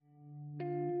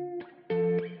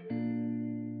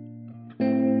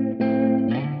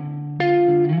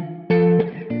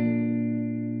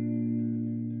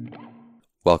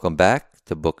Welcome back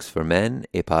to Books for Men,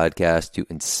 a podcast to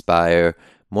inspire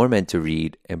more men to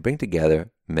read and bring together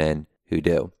men who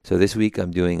do. So this week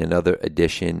I'm doing another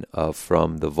edition of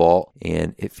From the Vault,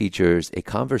 and it features a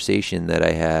conversation that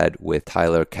I had with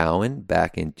Tyler Cowen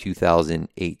back in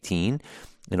 2018.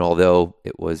 And although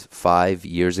it was 5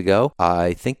 years ago,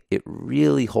 I think it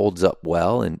really holds up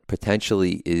well and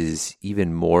potentially is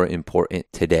even more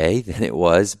important today than it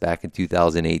was back in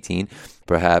 2018.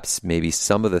 Perhaps maybe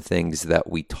some of the things that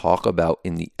we talk about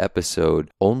in the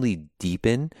episode only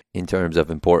deepen in terms of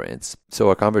importance. So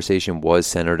our conversation was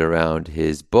centered around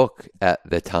his book at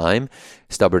the time,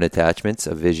 Stubborn Attachments,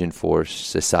 A Vision for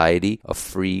Society of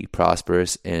Free,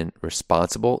 Prosperous, and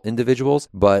Responsible Individuals.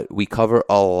 But we cover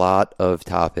a lot of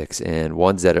topics and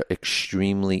ones that are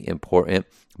extremely important,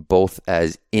 both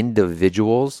as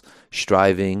individuals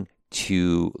striving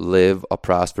to live a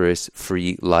prosperous,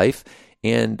 free life,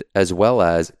 and as well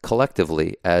as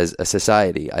collectively as a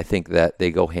society. I think that they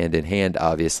go hand in hand,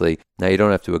 obviously. Now, you don't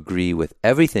have to agree with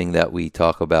everything that we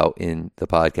talk about in the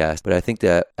podcast, but I think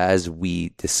that as we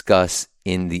discuss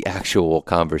in the actual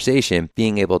conversation,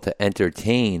 being able to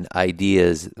entertain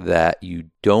ideas that you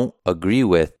don't agree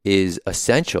with is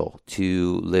essential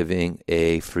to living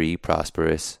a free,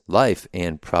 prosperous life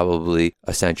and probably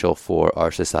essential for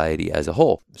our society as a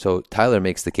whole. So Tyler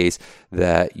makes the case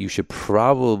that you should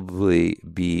probably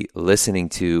be listening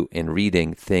to and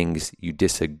reading things you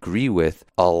disagree with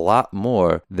a lot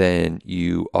more than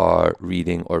you are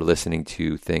reading or listening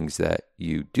to things that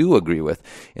you do agree with.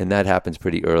 And that happens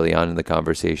pretty early on in the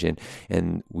conversation.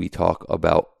 And we talk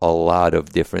about a lot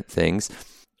of different things,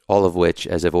 all of which,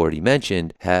 as I've already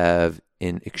mentioned, have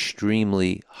an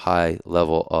extremely high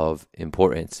level of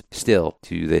importance still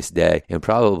to this day and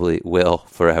probably will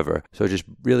forever. So just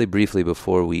really briefly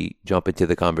before we jump into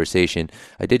the conversation,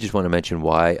 I did just want to mention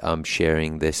why I'm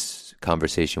sharing this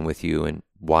conversation with you and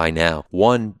why now.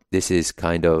 One, this is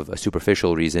kind of a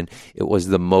superficial reason. It was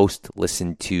the most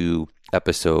listened to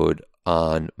episode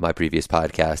on my previous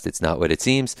podcast, It's Not What It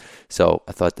Seems. So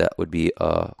I thought that would be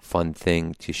a fun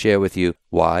thing to share with you.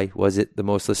 Why was it the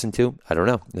most listened to? I don't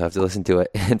know. You'll have to listen to it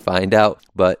and find out.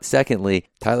 But secondly,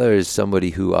 Tyler is somebody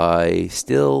who I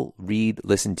still read,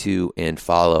 listen to, and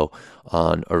follow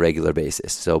on a regular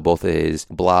basis. So both his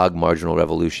blog, Marginal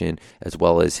Revolution, as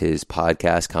well as his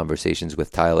podcast, Conversations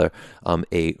with Tyler, I'm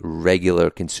a regular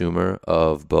consumer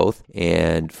of both,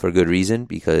 and for good reason,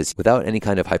 because without any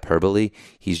kind of hyperbole,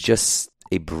 he's just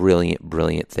a brilliant,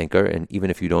 brilliant thinker. And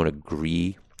even if you don't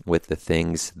agree with the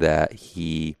things that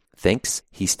he thinks,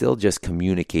 he still just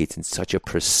communicates in such a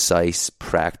precise,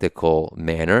 practical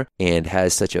manner and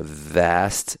has such a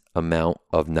vast amount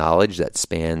of knowledge that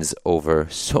spans over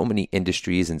so many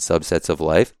industries and subsets of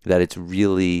life that it's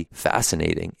really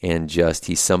fascinating. And just,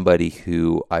 he's somebody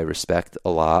who I respect a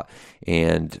lot.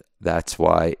 And that's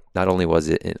why not only was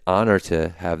it an honor to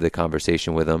have the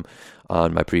conversation with him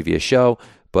on my previous show,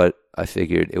 but I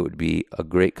figured it would be a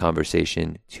great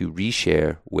conversation to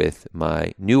reshare with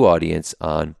my new audience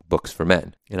on Books for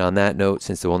Men. And on that note,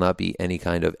 since there will not be any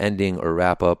kind of ending or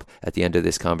wrap up at the end of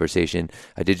this conversation,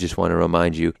 I did just want to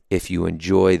remind you, if you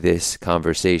enjoy this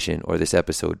conversation or this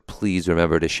episode, please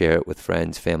remember to share it with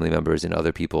friends, family members, and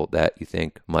other people that you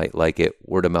think might like it.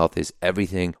 Word of mouth is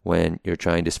everything when you're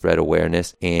trying to spread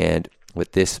awareness. And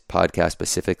with this podcast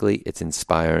specifically, it's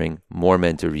inspiring more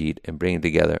men to read and bringing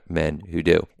together men who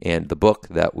do. And the book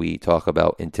that we talk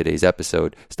about in today's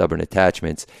episode, Stubborn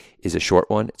Attachments, is a short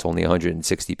one. It's only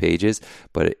 160 pages,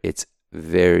 but it's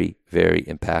very, very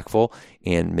impactful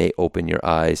and may open your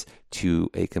eyes to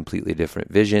a completely different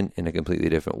vision and a completely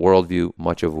different worldview,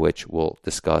 much of which we'll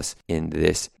discuss in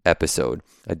this episode.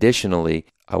 Additionally,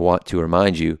 I want to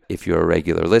remind you, if you're a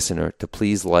regular listener, to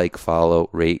please like, follow,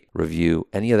 rate, review,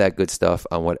 any of that good stuff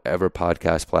on whatever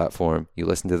podcast platform you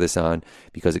listen to this on,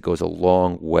 because it goes a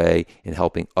long way in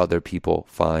helping other people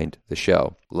find the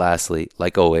show. Lastly,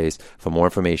 like always, for more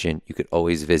information, you could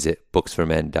always visit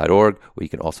booksformen.org, where you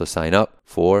can also sign up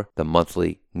for the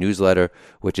monthly newsletter,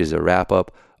 which is a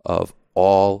wrap-up of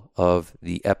all of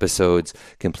the episodes,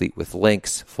 complete with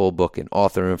links, full book and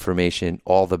author information,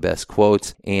 all the best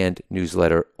quotes, and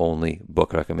newsletter-only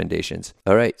book recommendations.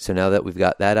 All right, so now that we've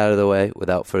got that out of the way,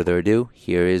 without further ado,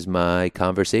 here is my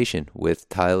conversation with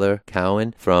Tyler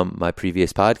Cowen from my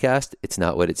previous podcast, It's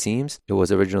Not What It Seems. It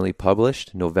was originally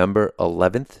published November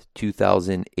 11th,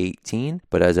 2018,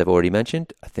 but as I've already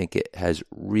mentioned, I think it has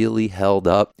really held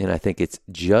up, and I think it's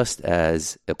just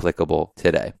as applicable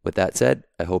today. With that said,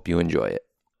 I hope you enjoy it.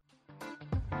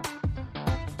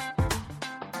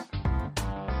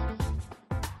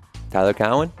 Tyler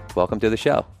Cowen, welcome to the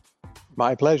show.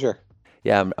 My pleasure.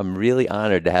 Yeah, I'm really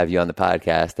honored to have you on the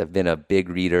podcast. I've been a big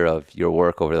reader of your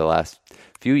work over the last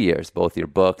few years, both your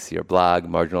books, your blog,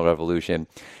 Marginal Revolution.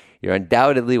 You're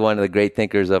undoubtedly one of the great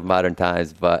thinkers of modern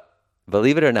times, but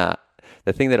believe it or not,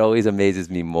 the thing that always amazes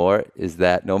me more is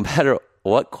that no matter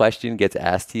what question gets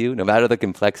asked to you, no matter the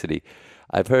complexity,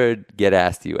 I've heard get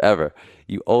asked to you ever,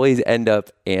 you always end up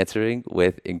answering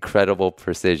with incredible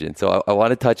precision. So I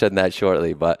want to touch on that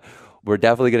shortly, but we're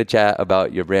definitely going to chat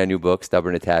about your brand new book,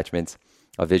 Stubborn Attachments,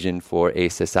 A Vision for a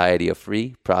Society of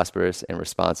Free, Prosperous, and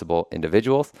Responsible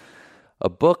Individuals. A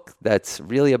book that's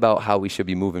really about how we should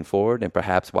be moving forward and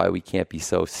perhaps why we can't be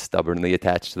so stubbornly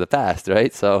attached to the past,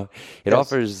 right? So it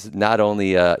offers not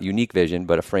only a unique vision,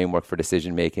 but a framework for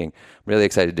decision making. I'm really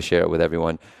excited to share it with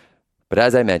everyone. But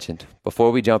as I mentioned, before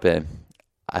we jump in,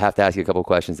 I have to ask you a couple of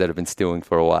questions that have been stewing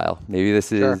for a while. Maybe this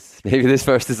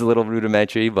first is a little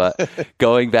rudimentary, but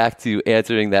going back to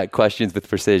answering that questions with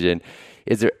precision,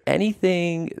 is there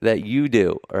anything that you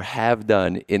do or have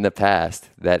done in the past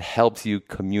that helps you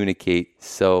communicate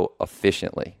so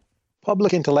efficiently?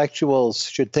 Public intellectuals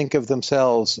should think of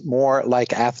themselves more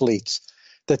like athletes,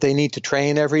 that they need to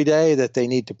train every day, that they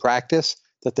need to practice,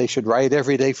 that they should write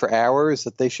every day for hours,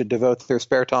 that they should devote their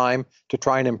spare time to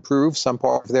try and improve some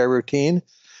part of their routine.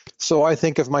 So I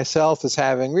think of myself as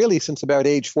having really since about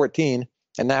age 14,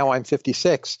 and now I'm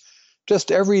 56,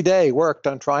 just every day worked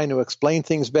on trying to explain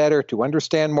things better, to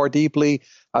understand more deeply,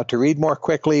 to read more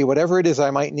quickly, whatever it is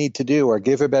I might need to do, or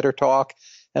give a better talk.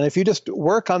 And if you just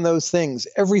work on those things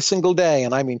every single day,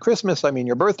 and I mean Christmas, I mean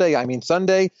your birthday, I mean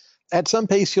Sunday, at some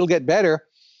pace you'll get better.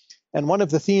 And one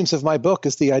of the themes of my book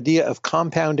is the idea of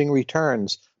compounding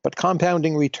returns. But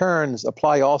compounding returns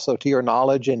apply also to your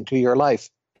knowledge and to your life.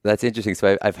 That's interesting.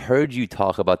 So I've heard you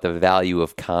talk about the value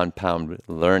of compound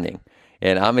learning.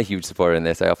 And I'm a huge supporter in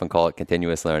this. I often call it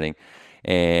continuous learning.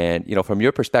 And, from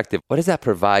your perspective, what does that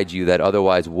provide you that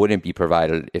otherwise wouldn't be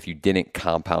provided if you didn't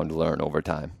compound learn over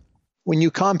time? When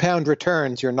you compound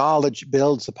returns, your knowledge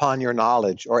builds upon your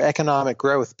knowledge, or economic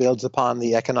growth builds upon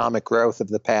the economic growth of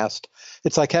the past.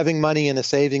 It's like having money in a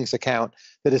savings account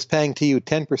that is paying to you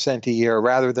 10% a year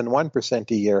rather than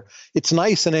 1% a year. It's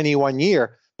nice in any one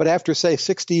year, but after, say,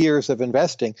 60 years of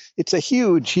investing, it's a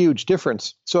huge, huge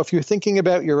difference. So if you're thinking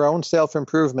about your own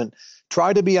self-improvement,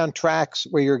 try to be on tracks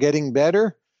where you're getting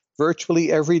better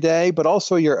virtually every day, but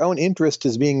also your own interest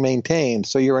is being maintained.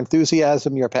 So your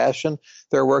enthusiasm, your passion,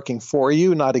 they're working for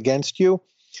you, not against you.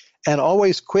 And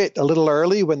always quit a little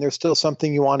early when there's still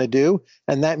something you want to do.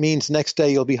 And that means next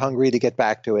day you'll be hungry to get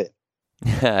back to it.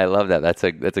 I love that. That's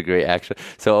a great action.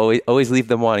 So always leave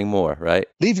them wanting more, right?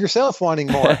 Leave yourself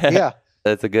wanting more. Yeah.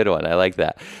 That's a good one. I like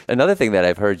that. Another thing that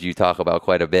I've heard you talk about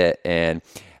quite a bit, and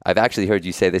I've actually heard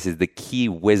you say this is the key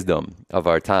wisdom of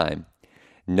our time,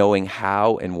 knowing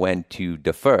how and when to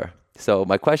defer. So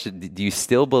my question, do you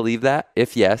still believe that?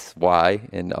 If yes, why?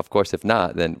 And of course, if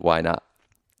not, then why not?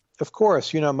 Of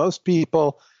course, most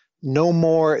people know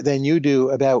more than you do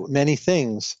about many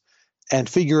things, and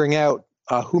figuring out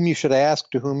whom you should ask,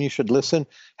 to whom you should listen,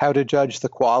 how to judge the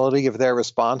quality of their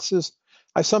responses.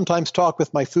 I sometimes talk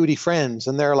with my foodie friends,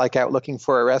 and they're like out looking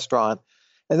for a restaurant,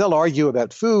 and they'll argue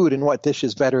about food and what dish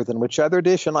is better than which other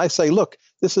dish. And I say, look,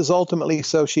 this is ultimately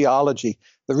sociology.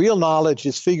 The real knowledge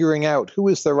is figuring out who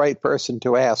is the right person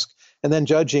to ask, and then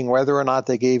judging whether or not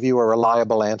they gave you a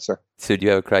reliable answer. So do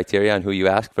you have a criteria on who you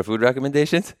ask for food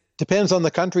recommendations? Depends on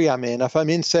the country I'm in. If I'm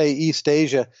in, say, East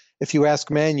Asia, if you ask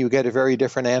men, you get a very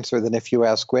different answer than if you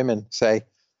ask women, say.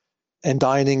 And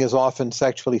dining is often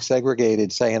sexually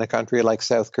segregated, say, in a country like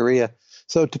South Korea.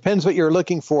 So it depends what you're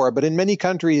looking for. But in many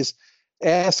countries,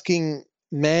 asking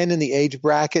men in the age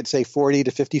bracket, say 40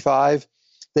 to 55,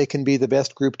 they can be the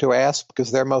best group to ask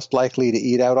because they're most likely to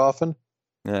eat out often.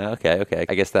 Okay.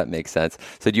 I guess that makes sense.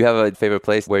 So do you have a favorite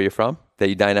place where you're from that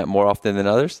you dine at more often than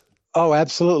others? Oh,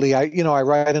 absolutely. I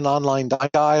write an online dining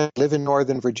guide. I live in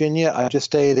Northern Virginia. I just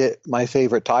stayed at my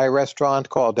favorite Thai restaurant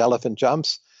called Elephant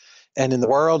Jumps. And in the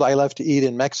world, I love to eat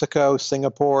in Mexico,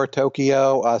 Singapore,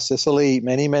 Tokyo, Sicily,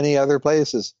 many, many other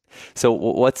places. So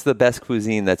what's the best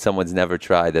cuisine that someone's never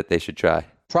tried that they should try?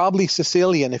 Probably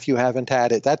Sicilian if you haven't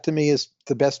had it. That to me is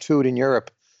the best food in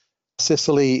Europe.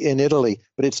 Sicily in Italy.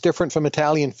 But it's different from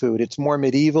Italian food. It's more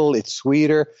medieval. It's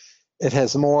sweeter. It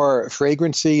has more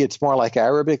fragrancy. It's more like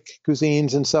Arabic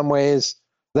cuisines in some ways.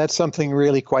 That's something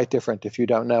really quite different if you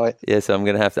don't know it. Yeah, so I'm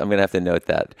gonna have to note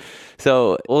that.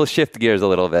 So we'll shift gears a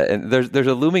little bit, and there's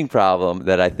a looming problem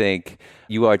that I think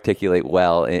you articulate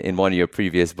well in one of your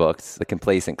previous books, The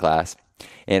Complacent Class,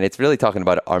 and it's really talking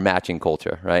about our matching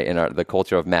culture, right? And the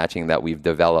culture of matching that we've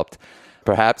developed.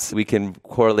 Perhaps we can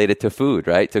correlate it to food,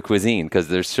 right? To cuisine, because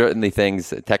there's certainly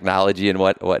things, technology and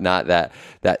whatnot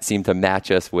that seem to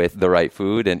match us with the right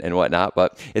food and whatnot.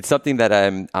 But it's something that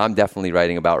I'm definitely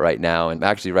writing about right now, and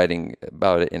I'm actually writing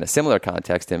about it in a similar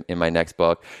context in my next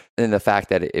book, and the fact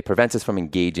that it prevents us from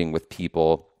engaging with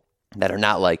people that are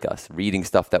not like us, reading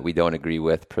stuff that we don't agree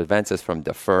with, prevents us from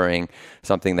deferring,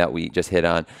 something that we just hit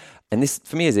on. And this,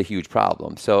 for me, is a huge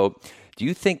problem. So do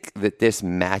you think that this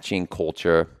matching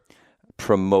culture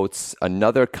promotes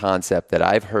another concept that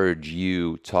I've heard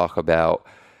you talk about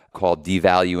called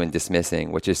devalue and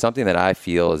dismissing, which is something that I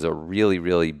feel is a really,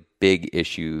 really big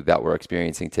issue that we're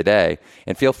experiencing today?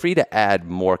 And feel free to add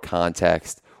more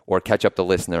context or catch up the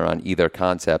listener on either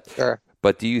concept. Sure.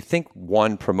 But do you think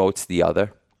one promotes the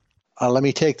other? Let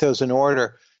me take those in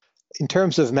order. In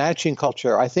terms of matching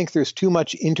culture, I think there's too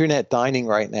much internet dining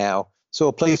right now. So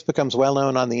a place becomes well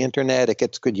known on the internet, it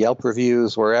gets good Yelp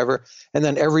reviews, wherever, and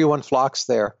then everyone flocks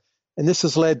there. And this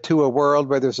has led to a world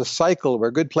where there's a cycle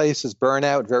where good places burn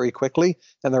out very quickly,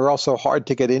 and they're also hard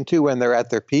to get into when they're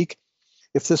at their peak.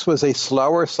 If this was a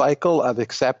slower cycle of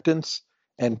acceptance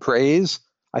and praise,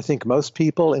 I think most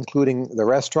people, including the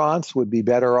restaurants, would be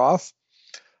better off.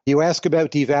 You ask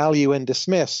about devalue and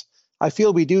dismiss. I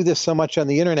feel we do this so much on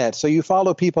the internet. So you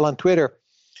follow people on Twitter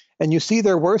and you see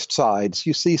their worst sides.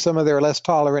 You see some of their less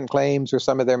tolerant claims or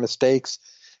some of their mistakes.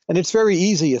 And it's very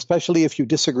easy, especially if you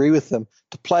disagree with them,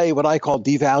 to play what I call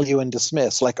devalue and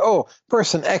dismiss. Like, oh,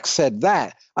 person X said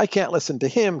that. I can't listen to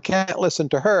him, can't listen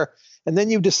to her. And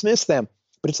then you dismiss them.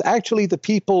 But it's actually the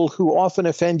people who often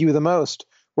offend you the most,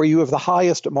 where you have the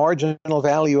highest marginal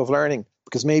value of learning,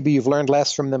 because maybe you've learned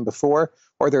less from them before,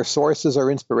 or their sources or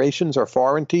inspirations are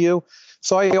foreign to you.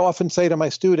 So I often say to my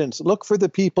students, look for the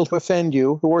people who offend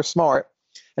you, who are smart,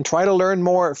 and try to learn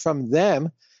more from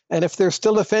them. And if they're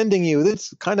still offending you,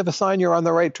 that's kind of a sign you're on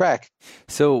the right track.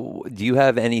 So do you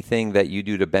have anything that you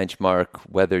do to benchmark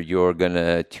whether you're going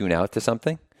to tune out to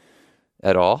something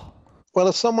at all? Well,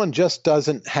 if someone just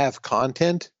doesn't have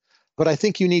content, but I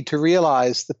think you need to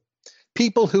realize that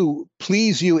people who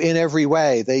please you in every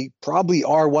way, they probably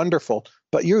are wonderful,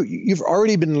 but you've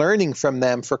already been learning from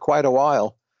them for quite a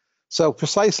while. So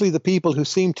precisely the people who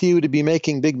seem to you to be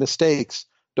making big mistakes,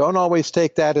 don't always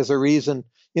take that as a reason,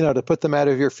 to put them out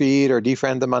of your feed or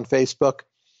defriend them on Facebook.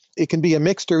 It can be a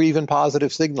mixed or even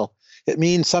positive signal. It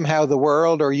means somehow the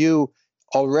world or you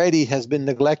already has been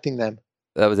neglecting them.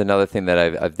 That was another thing that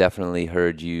I've definitely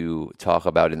heard you talk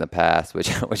about in the past, which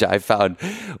I found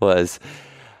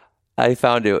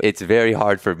it's very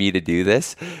hard for me to do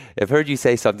this. I've heard you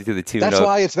say something to the tune That's of...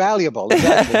 why it's valuable.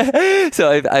 Exactly.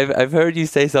 So I've heard you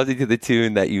say something to the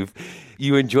tune that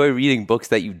you enjoy reading books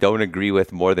that you don't agree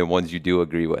with more than ones you do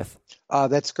agree with.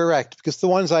 That's correct, because the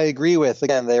ones I agree with,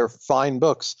 again, they're fine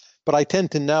books, but I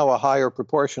tend to know a higher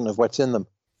proportion of what's in them.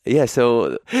 Yeah.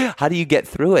 So how do you get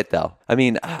through it though? I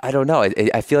mean, I don't know.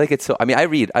 I feel like it's so, I mean, I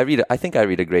think I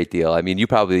read a great deal. I mean, you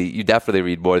definitely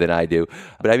read more than I do,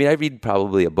 but I mean, I read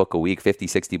probably a book a week, 50,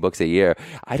 60 books a year.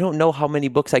 I don't know how many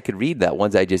books I could read that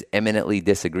ones I just eminently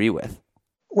disagree with.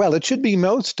 Well, it should be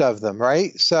most of them,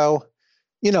 right? So,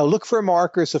 look for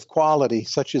markers of quality,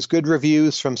 such as good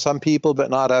reviews from some people,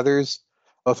 but not others.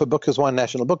 If a book has won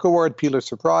National Book Award,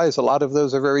 Pulitzer Prize, a lot of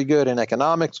those are very good. In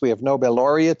economics, we have Nobel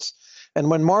laureates. And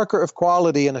when marker of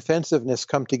quality and offensiveness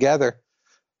come together,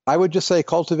 I would just say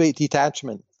cultivate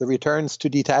detachment. The returns to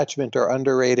detachment are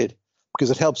underrated because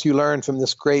it helps you learn from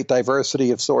this great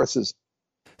diversity of sources.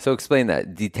 So explain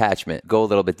that, detachment. Go a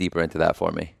little bit deeper into that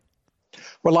for me.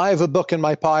 Well, I have a book in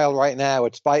my pile right now.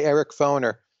 It's by Eric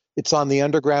Foner. It's on the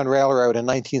Underground Railroad in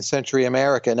 19th century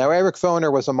America. Now, Eric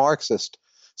Foner was a Marxist,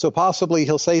 so possibly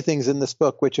he'll say things in this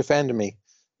book which offend me.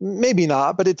 Maybe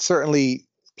not, but it's certainly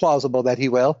plausible that he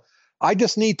will. I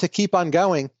just need to keep on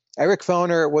going. Eric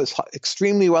Foner was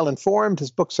extremely well informed.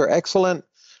 His books are excellent.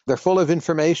 They're full of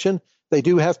information. They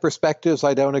do have perspectives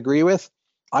I don't agree with.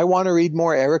 I want to read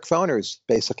more Eric Foners,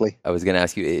 basically. I was going to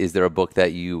ask you, is there a book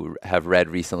that you have read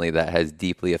recently that has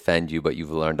deeply offended you, but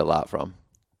you've learned a lot from?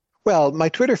 Well, my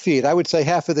Twitter feed, I would say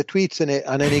half of the tweets in it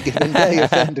on any given day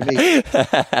offend me.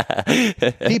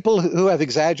 People who have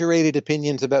exaggerated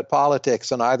opinions about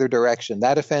politics in either direction,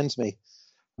 that offends me.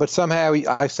 But somehow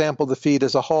I sample the feed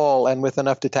as a whole and with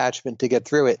enough detachment to get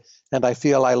through it. And I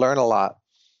feel I learn a lot.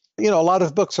 A lot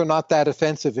of books are not that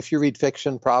offensive. If you read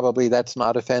fiction, probably that's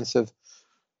not offensive.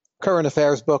 Current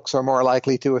affairs books are more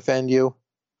likely to offend you.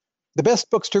 The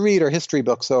best books to read are history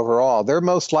books overall. They're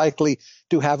most likely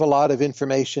to have a lot of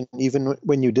information, even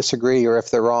when you disagree or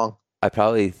if they're wrong. I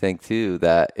probably think, too,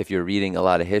 that if you're reading a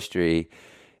lot of history,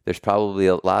 there's probably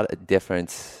a lot of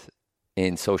difference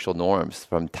in social norms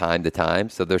from time to time.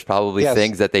 So there's probably Yes.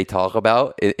 things that they talk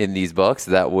about in these books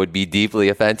that would be deeply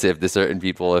offensive to certain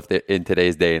people if they're in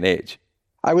today's day and age.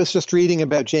 I was just reading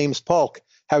about James Polk,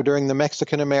 how during the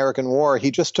Mexican-American War,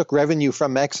 he just took revenue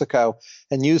from Mexico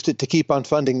and used it to keep on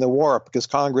funding the war because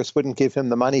Congress wouldn't give him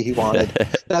the money he wanted.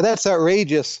 Now, that's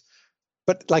outrageous,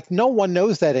 but like no one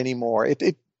knows that anymore.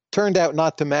 It turned out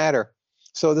not to matter.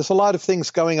 So there's a lot of things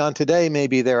going on today.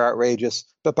 Maybe they're outrageous,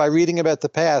 but by reading about the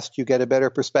past, you get a better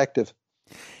perspective.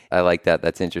 I like that.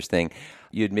 That's interesting.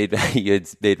 You'd made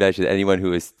mention that anyone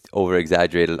who is over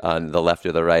exaggerated on the left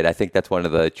or the right. I think that's one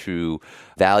of the true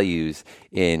values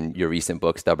in your recent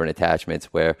book, Stubborn Attachments,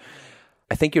 where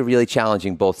I think you're really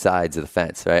challenging both sides of the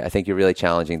fence, right? I think you're really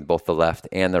challenging both the left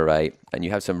and the right. And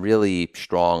you have some really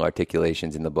strong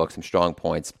articulations in the book, some strong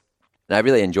points. And I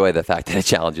really enjoy the fact that it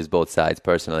challenges both sides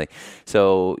personally.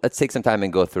 So let's take some time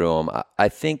and go through them. I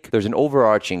think there's an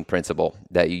overarching principle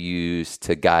that you use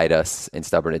to guide us in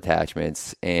Stubborn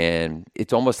Attachments. And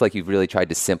it's almost like you've really tried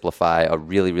to simplify a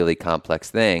really, really complex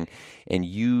thing and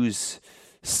use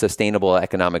sustainable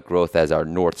economic growth as our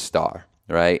North Star,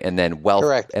 right? And then wealth,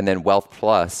 Correct. and then wealth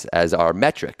plus as our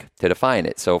metric to define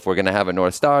it. So if we're going to have a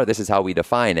North Star, this is how we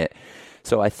define it.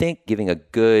 So I think giving a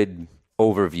good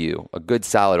overview, a good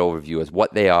solid overview as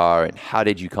what they are and how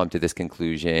did you come to this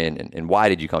conclusion and why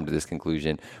did you come to this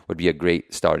conclusion would be a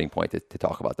great starting point to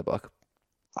talk about the book.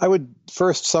 I would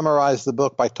first summarize the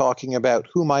book by talking about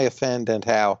whom I offend and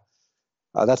how.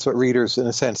 That's what readers, in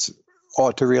a sense,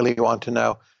 ought to really want to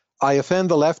know. I offend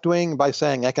the left wing by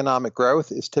saying economic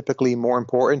growth is typically more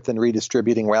important than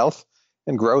redistributing wealth,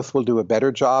 and growth will do a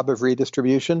better job of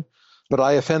redistribution. But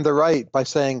I offend the right by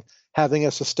saying having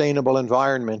a sustainable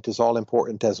environment is all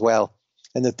important as well,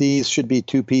 and that these should be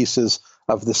two pieces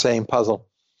of the same puzzle.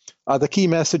 The key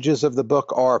messages of the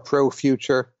book are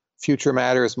pro-future. Future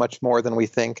matters much more than we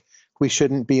think. We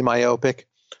shouldn't be myopic.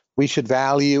 We should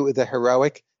value the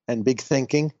heroic and big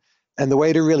thinking. And the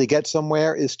way to really get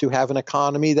somewhere is to have an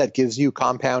economy that gives you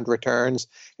compound returns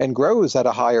and grows at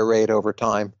a higher rate over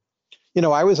time. You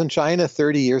know, I was in China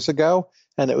 30 years ago,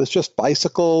 and it was just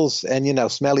bicycles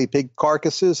and, smelly pig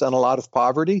carcasses and a lot of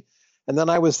poverty. And then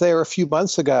I was there a few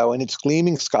months ago, and it's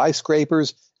gleaming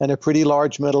skyscrapers and a pretty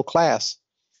large middle class.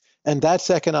 And that's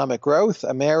economic growth.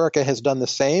 America has done the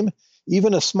same.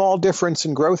 Even a small difference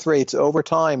in growth rates over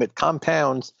time, it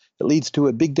compounds. It leads to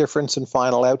a big difference in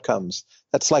final outcomes.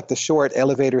 That's like the short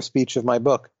elevator speech of my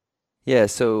book. Yeah,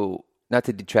 so not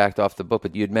to detract off the book,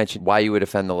 but you had mentioned why you would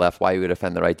offend the left, why you would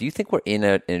offend the right. Do you think we're in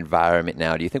an environment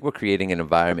now? Do you think we're creating an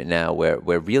environment now where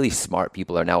really smart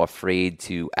people are now afraid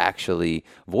to actually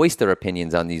voice their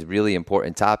opinions on these really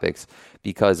important topics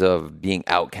because of being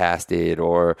outcasted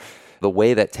or the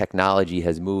way that technology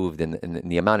has moved and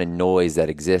the amount of noise that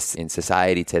exists in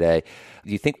society today?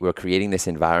 Do you think we're creating this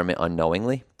environment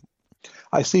unknowingly?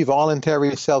 I see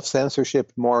voluntary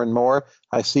self-censorship more and more.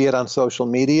 I see it on social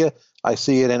media. I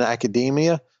see it in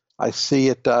academia. I see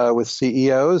it with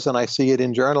CEOs, and I see it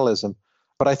in journalism.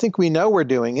 But I think we know we're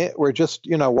doing it. We're just,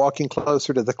 walking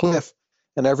closer to the cliff,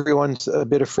 and everyone's a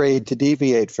bit afraid to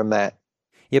deviate from that.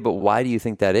 Yeah, but why do you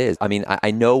think that is? I mean, I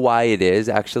know why it is,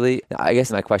 actually. I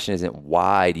guess my question isn't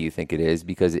why do you think it is,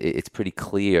 because it's pretty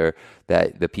clear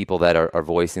that the people that are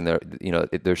voicing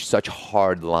there's such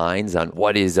hard lines on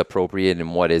what is appropriate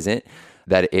and what isn't,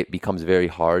 that it becomes very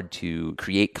hard to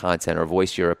create content or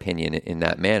voice your opinion in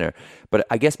that manner. But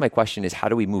I guess my question is, how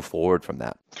do we move forward from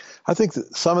that? I think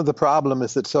that some of the problem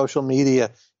is that social media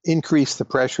increase the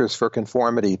pressures for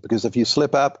conformity, because if you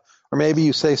slip up, or maybe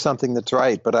you say something that's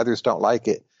right, but others don't like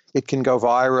it, it can go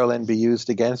viral and be used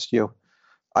against you.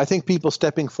 I think people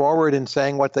stepping forward and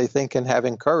saying what they think and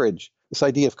having courage, this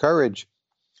idea of courage,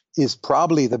 is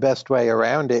probably the best way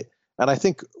around it. And I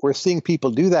think we're seeing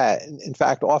people do that. In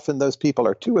fact, often those people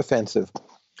are too offensive.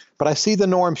 But I see the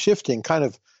norm shifting, kind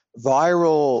of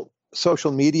viral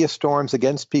social media storms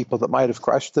against people that might have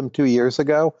crushed them 2 years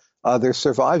ago. They're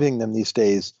surviving them these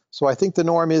days. So I think the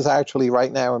norm is actually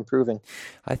right now improving.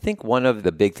 I think one of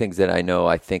the big things that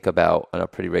I think about on a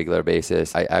pretty regular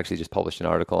basis, I actually just published an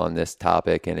article on this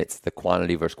topic, and it's the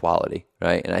quantity versus quality,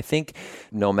 right? And I think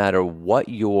no matter what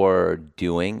you're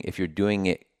doing, if you're doing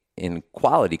it in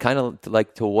quality, kind of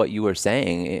like to what you were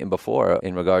saying before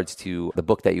in regards to the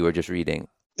book that you were just reading.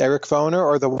 Eric Foner,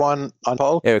 or the one on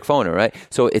Polk? Eric Foner, right?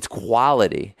 So it's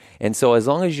quality. And so as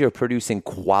long as you're producing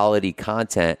quality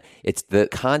content, it's the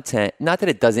content, not that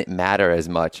it doesn't matter as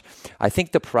much. I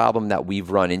think the problem that we've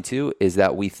run into is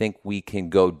that we think we can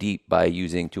go deep by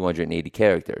using 280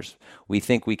 characters. We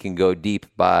think we can go deep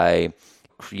by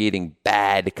creating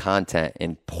bad content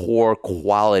and poor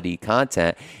quality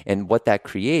content. And what that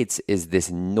creates is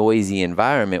this noisy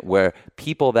environment where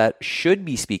people that should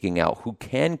be speaking out, who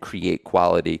can create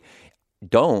quality,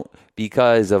 don't,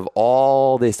 because of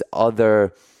all this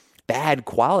other bad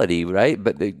quality, right?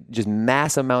 But just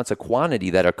mass amounts of quantity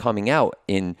that are coming out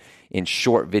in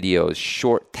short videos,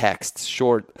 short texts,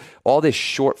 all this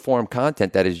short form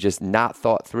content that is just not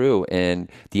thought through, and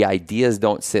the ideas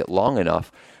don't sit long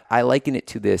enough. I liken it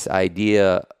to this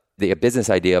idea, the business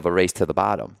idea of a race to the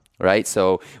bottom, right?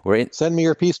 So Send me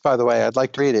your piece, by the way. I'd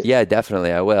like to read it. Yeah,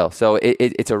 definitely, I will. So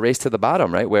it's a race to the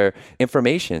bottom, right? Where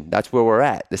information, that's where we're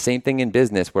at. The same thing in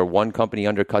business, where one company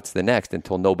undercuts the next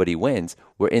until nobody wins.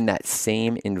 We're in that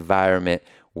same environment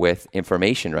with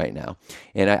information right now.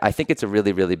 And I think it's a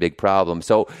really, really big problem.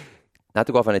 So not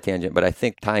to go off on a tangent, but I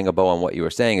think tying a bow on what you were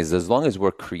saying is, as long as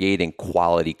we're creating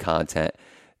quality content,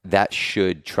 that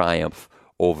should triumph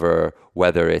over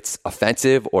whether it's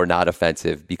offensive or not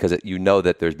offensive, because you know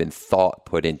that there's been thought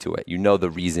put into it. You know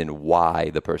the reason why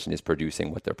the person is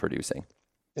producing what they're producing.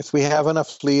 If we have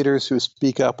enough leaders who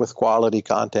speak up with quality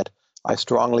content, I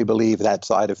strongly believe that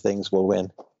side of things will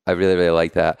win. I really, really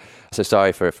like that. So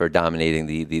sorry for dominating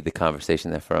the conversation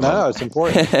there for a moment. No, it's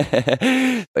important.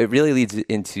 It really leads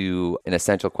into an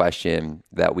essential question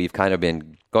that we've kind of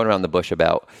been going around the bush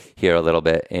about here a little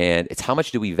bit. And it's, how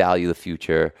much do we value the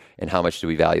future and how much do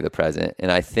we value the present?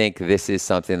 And I think this is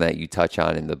something that you touch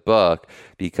on in the book,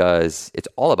 because it's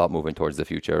all about moving towards the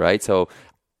future, right? So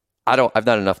I've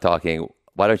done enough talking.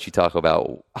 Why don't you talk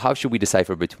about how should we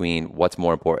decipher between what's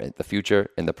more important, the future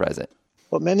and the present?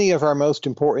 Well, many of our most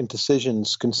important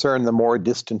decisions concern the more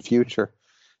distant future.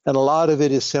 And a lot of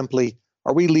it is simply,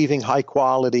 are we leaving high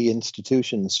quality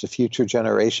institutions to future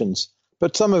generations?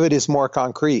 But some of it is more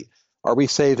concrete. Are we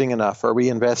saving enough? Are we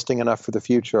investing enough for the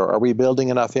future? Are we building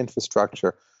enough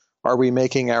infrastructure? Are we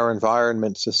making our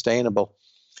environment sustainable?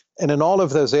 And in all of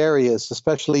those areas,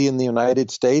 especially in the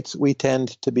United States, we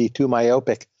tend to be too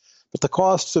myopic. But the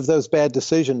costs of those bad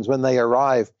decisions, when they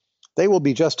arrive, they will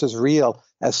be just as real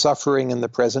as suffering in the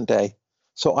present day.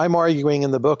 So I'm arguing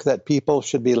in the book that people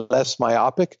should be less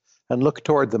myopic and look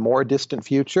toward the more distant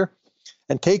future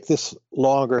and take this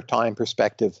longer time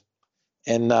perspective.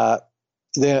 And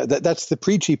that's the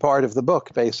preachy part of the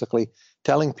book, basically,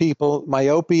 telling people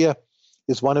myopia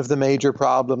is one of the major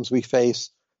problems we face,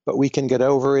 but we can get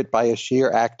over it by a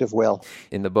sheer act of will.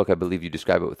 In the book, I believe you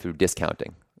describe it through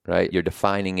discounting, right? You're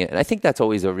defining it. And I think that's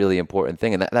always a really important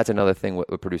thing. And that's another thing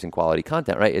with producing quality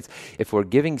content, right? It's, if we're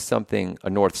giving something a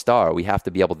North Star, we have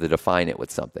to be able to define it with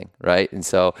something, right? And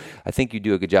so I think you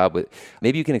do a good job with,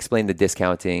 maybe you can explain the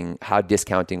discounting, how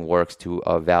discounting works to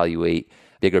evaluate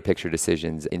bigger picture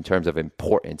decisions in terms of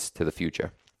importance to the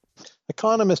future.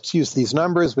 Economists use these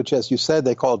numbers, which, as you said,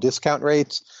 they call discount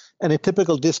rates. And a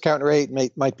typical discount rate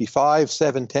might be 5,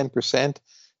 7, 10%.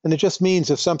 And it just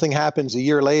means if something happens a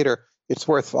year later, it's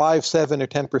worth 5, 7, or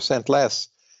 10% less.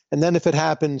 And then if it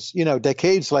happens,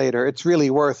 decades later, it's really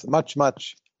worth much,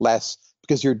 much less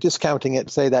because you're discounting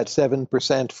it, say that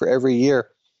 7% for every year.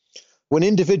 When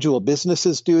individual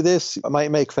businesses do this, it might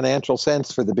make financial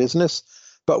sense for the business.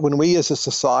 But when we as a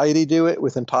society do it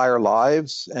with entire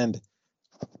lives and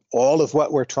all of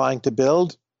what we're trying to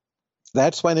build,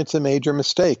 that's when it's a major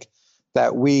mistake,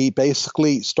 that we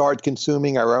basically start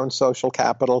consuming our own social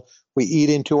capital. We eat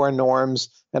into our norms,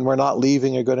 and we're not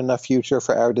leaving a good enough future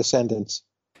for our descendants.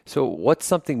 So what's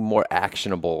something more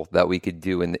actionable that we could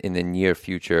do in the near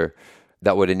future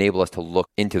that would enable us to look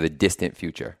into the distant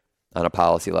future on a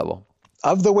policy level?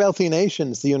 Of the wealthy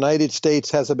nations, the United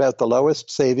States has about the lowest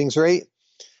savings rate.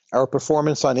 Our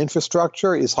performance on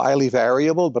infrastructure is highly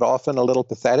variable, but often a little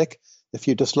pathetic. If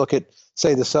you just look at,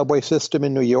 say, the subway system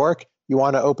in New York, you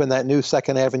want to open that new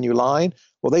 2nd Avenue line.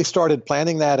 Well, they started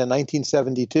planning that in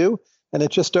 1972, and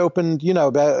it just opened,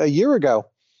 about a year ago.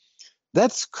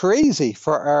 That's crazy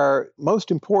for our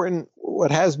most important,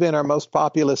 what has been our most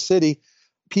populous city.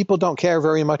 People don't care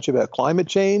very much about climate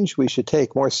change. We should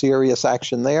take more serious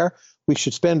action there. We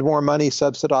should spend more money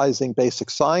subsidizing basic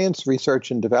science,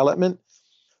 research and development.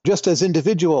 Just as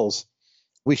individuals,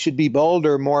 we should be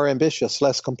bolder, more ambitious,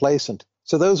 less complacent.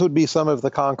 So those would be some of the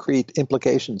concrete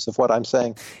implications of what I'm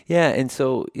saying. Yeah. And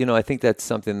so, I think that's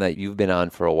something that you've been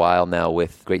on for a while now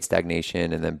with great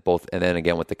stagnation and then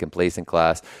again with the complacent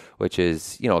class, which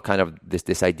is, kind of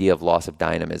this idea of loss of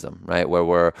dynamism, right?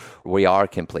 Where we are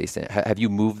complacent. Have you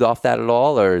moved off that at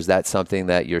all? Or is that something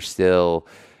that you still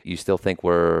think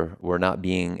we're not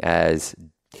being as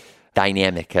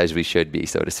dynamic as we should be,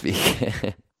 so to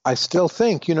speak? I still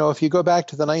think, if you go back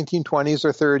to the 1920s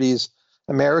or 30s,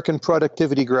 American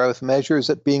productivity growth measures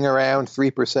at being around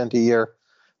 3% a year.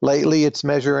 Lately, it's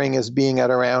measuring as being at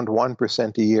around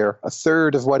 1% a year, a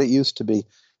third of what it used to be.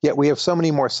 Yet we have so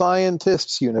many more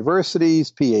scientists,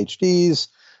 universities, PhDs,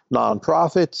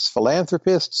 nonprofits,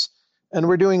 philanthropists, and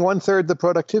we're doing one third the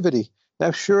productivity.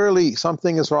 Now, surely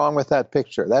something is wrong with that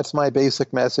picture. That's my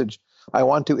basic message. I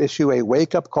want to issue a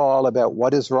wake-up call about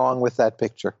what is wrong with that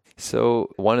picture. So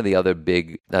one of the other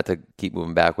big, not to keep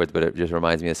moving backwards, but it just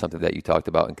reminds me of something that you talked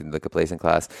about in the complacent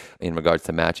class in regards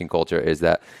to matching culture, is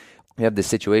that we have this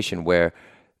situation where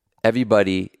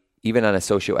everybody, even on a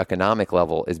socioeconomic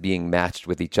level, is being matched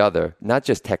with each other, not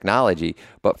just technology,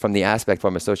 but from the aspect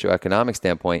from a socioeconomic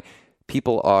standpoint,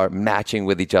 people are matching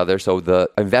with each other. So the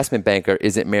investment banker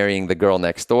isn't marrying the girl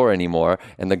next door anymore,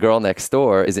 and the girl next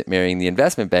door isn't marrying the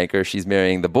investment banker. She's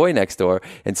marrying the boy next door.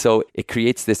 And so it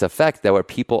creates this effect that where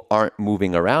people aren't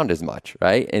moving around as much,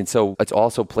 right? And so it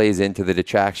also plays into the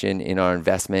detraction in our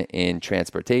investment in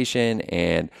transportation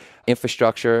and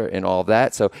infrastructure and all of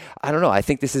that. So I don't know. I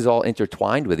think this is all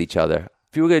intertwined with each other.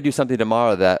 If you were going to do something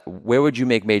tomorrow, where would you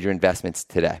make major investments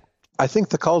today? I think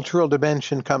the cultural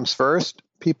dimension comes first.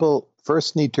 People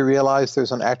first need to realize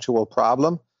there's an actual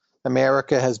problem.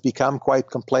 America has become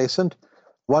quite complacent.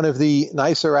 One of the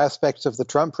nicer aspects of the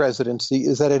Trump presidency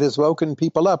is that it has woken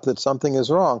people up that something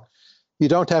is wrong. You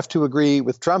don't have to agree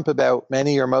with Trump about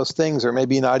many or most things, or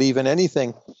maybe not even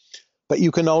anything, but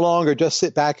you can no longer just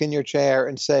sit back in your chair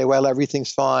and say, well,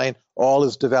 everything's fine, all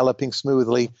is developing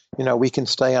smoothly, we can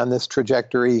stay on this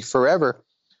trajectory forever.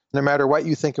 No matter what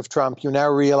you think of Trump, you now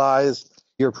realize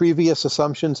your previous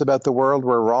assumptions about the world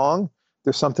were wrong.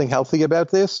 There's something healthy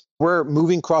about this. We're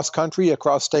moving cross-country,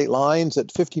 across state lines at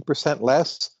 50%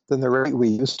 less than the rate we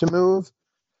used to move.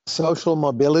 Social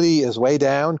mobility is way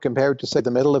down compared to, say, the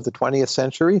middle of the 20th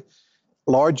century.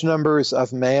 Large numbers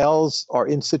of males are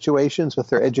in situations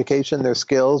with their education, their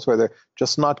skills, where they're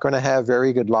just not going to have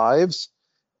very good lives.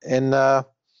 And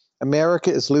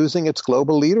America is losing its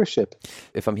global leadership.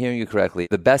 If I'm hearing you correctly,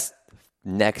 the best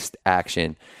next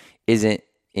action isn't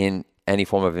in any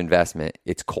form of investment,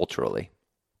 it's culturally.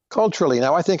 Culturally.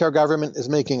 Now, I think our government is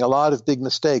making a lot of big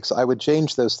mistakes. I would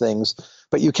change those things,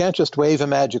 but you can't just wave a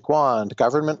magic wand.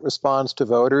 Government responds to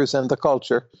voters and the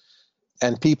culture,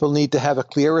 and people need to have a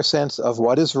clearer sense of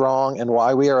what is wrong and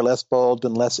why we are less bold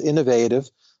and less innovative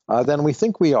than we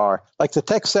think we are. Like the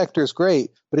tech sector is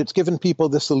great, but it's given people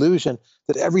this illusion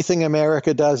that everything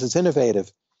America does is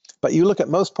innovative. But you look at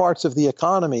most parts of the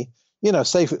economy,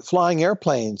 say flying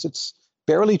airplanes, it's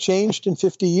barely changed in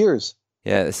 50 years.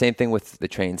 Yeah, the same thing with the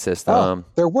train system.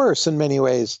 They're worse in many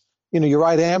ways. You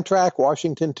ride Amtrak,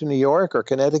 Washington to New York or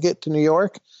Connecticut to New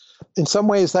York. In some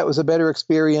ways, that was a better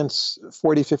experience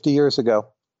 40, 50 years ago.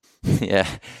 Yeah,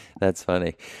 that's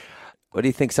funny. What do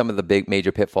you think some of the big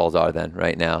major pitfalls are then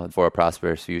right now for a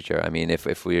prosperous future? I mean,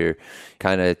 if we're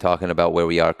kind of talking about where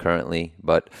we are currently,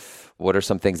 but what are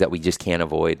some things that we just can't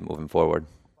avoid moving forward?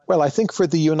 Well, I think for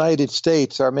the United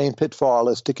States, our main pitfall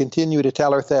is to continue to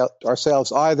tell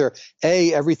ourselves either,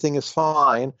 A, everything is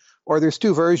fine, or there's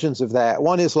two versions of that.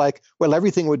 One is like, well,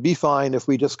 everything would be fine if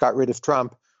we just got rid of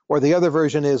Trump. Or the other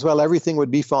version is, well, everything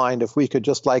would be fine if we could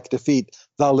just defeat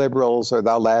the liberals or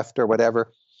the left or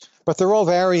whatever. But they're all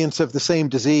variants of the same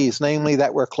disease, namely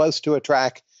that we're close to a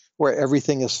track where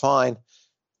everything is fine.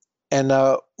 And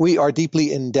we are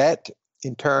deeply in debt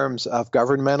in terms of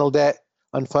governmental debt,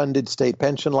 unfunded state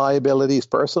pension liabilities,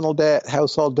 personal debt,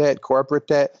 household debt, corporate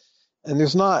debt. And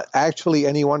there's not actually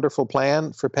any wonderful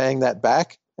plan for paying that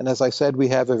back. And as I said, we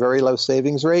have a very low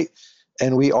savings rate,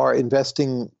 and we are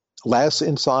investing less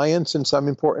in science in some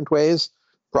important ways.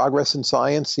 Progress in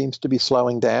science seems to be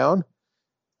slowing down.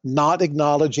 Not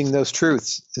acknowledging those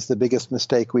truths is the biggest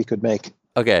mistake we could make.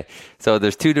 Okay, so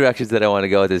there's two directions that I want to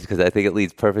go with this because I think it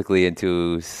leads perfectly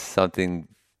into something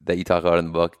that you talk about in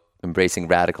the book, embracing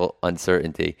radical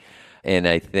uncertainty. And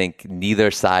I think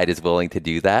neither side is willing to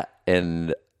do that.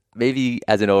 And maybe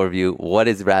as an overview, what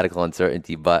is radical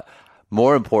uncertainty? But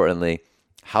more importantly,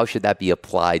 how should that be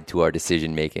applied to our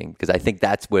decision making? Because I think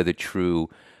that's where the true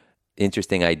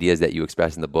interesting ideas that you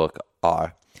express in the book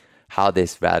are, how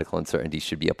this radical uncertainty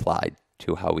should be applied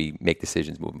to how we make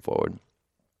decisions moving forward.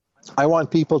 I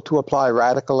want people to apply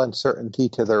radical uncertainty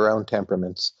to their own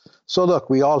temperaments. So look,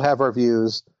 we all have our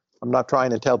views. I'm not trying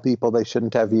to tell people they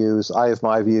shouldn't have views. I have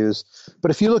my views.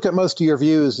 But if you look at most of your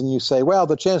views and you say, well,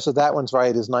 the chance that that one's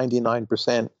right is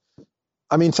 99%,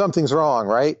 I mean, something's wrong,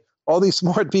 right? All these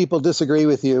smart people disagree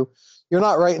with you. You're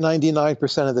not right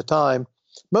 99% of the time.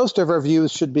 Most of our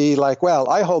views should be like, well,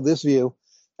 I hold this view,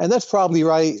 and that's probably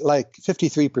right like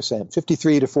 53%,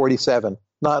 53 to 47,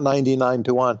 not 99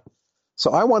 to 1.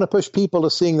 So I want to push people to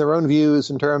seeing their own views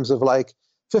in terms of like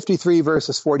 53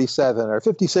 versus 47 or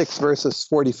 56 versus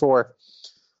 44.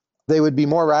 They would be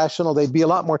more rational. They'd be a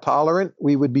lot more tolerant.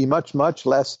 We would be much, much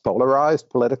less polarized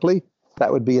politically.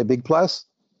 That would be a big plus.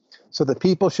 So that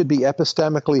people should be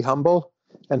epistemically humble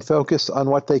and focus on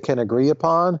what they can agree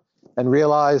upon and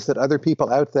realize that other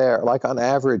people out there, like on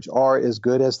average, are as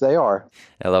good as they are.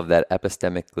 I love that,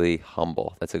 epistemically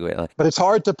humble. That's a great line. But it's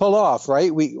hard to pull off,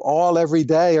 right? We all every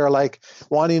day are like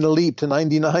wanting to leap to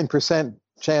 99%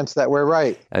 chance that we're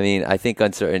right. I mean, I think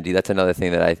uncertainty, that's another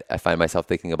thing that I find myself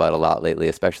thinking about a lot lately,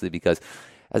 especially because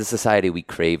as a society, we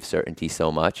crave certainty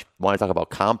so much. I want to talk about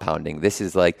compounding. This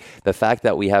is like the fact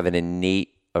that we have an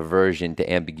innate aversion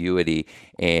to ambiguity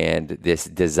and this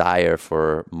desire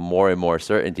for more and more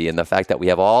certainty, and the fact that we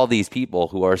have all these people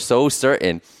who are so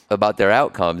certain about their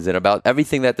outcomes and about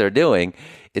everything that they're doing.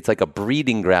 It's like a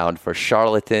breeding ground for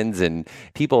charlatans and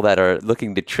people that are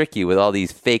looking to trick you with all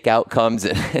these fake outcomes.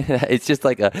 And it's just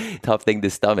like a tough thing to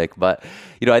stomach. But,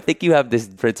 I think you have this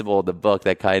principle in the book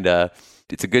that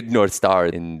it's a good North Star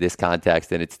in this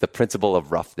context, and it's the principle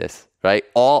of roughness, right?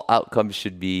 All outcomes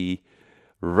should be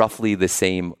roughly the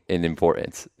same in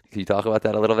importance. Can you talk about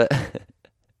that a little bit?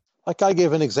 Like I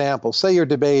give an example. Say you're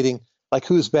debating, like,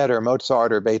 who's better,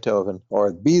 Mozart or Beethoven,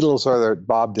 or Beatles or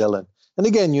Bob Dylan. And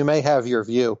again, you may have your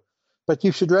view, but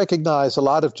you should recognize a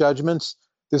lot of judgments.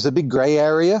 There's a big gray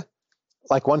area.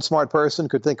 Like one smart person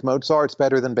could think Mozart's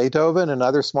better than Beethoven.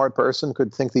 Another smart person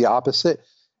could think the opposite.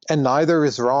 And neither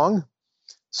is wrong.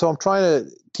 So I'm trying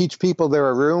to teach people there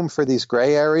are room for these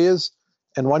gray areas.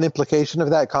 And one implication of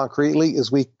that concretely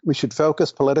is we should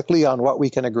focus politically on what we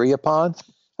can agree upon.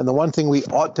 And the one thing we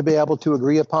ought to be able to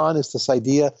agree upon is this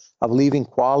idea of leaving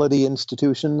quality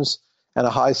institutions and a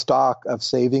high stock of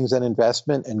savings and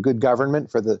investment and good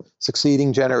government for the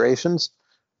succeeding generations.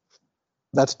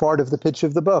 That's part of the pitch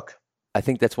of the book. I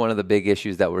think that's one of the big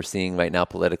issues that we're seeing right now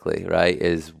politically, right?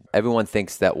 Is everyone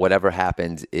thinks that whatever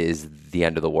happens is the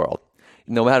end of the world.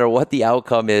 No matter what the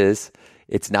outcome is,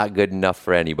 it's not good enough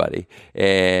for anybody.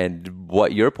 And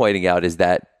what you're pointing out is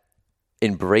that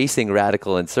embracing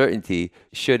radical uncertainty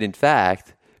should, in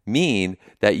fact, mean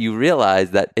that you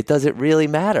realize that it doesn't really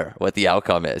matter what the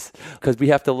outcome is, because we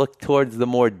have to look towards the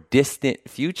more distant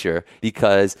future,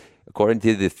 because according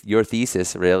to your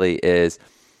thesis really is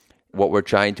what we're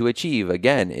trying to achieve,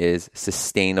 again, is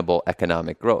sustainable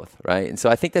economic growth, right? And so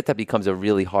I think that becomes a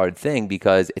really hard thing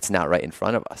because it's not right in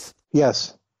front of us.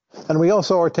 Yes. And we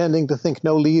also are tending to think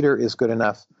no leader is good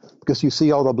enough because you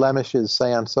see all the blemishes,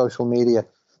 say, on social media.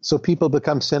 So people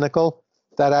become cynical.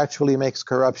 That actually makes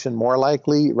corruption more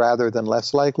likely rather than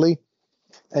less likely.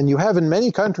 And you have in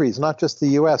many countries, not just the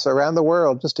US, around the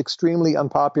world, just extremely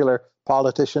unpopular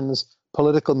politicians,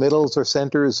 political middles or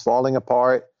centers falling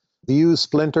apart, views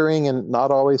splintering in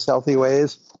not always healthy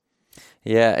ways.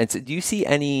 Yeah. And so do you see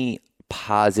any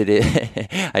positive,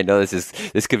 I know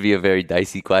this could be a very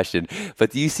dicey question,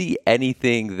 but do you see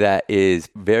anything that is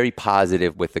very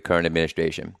positive with the current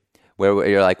administration where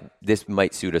you're like, this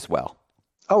might suit us well?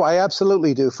 Oh, I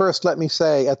absolutely do. First, let me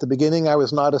say, at the beginning, I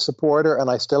was not a supporter, and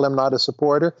I still am not a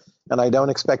supporter, and I don't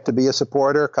expect to be a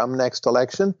supporter come next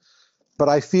election. But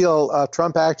I feel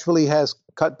Trump actually has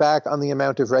cut back on the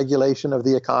amount of regulation of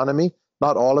the economy.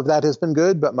 Not all of that has been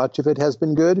good, but much of it has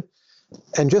been good.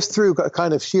 And just through a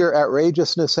kind of sheer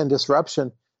outrageousness and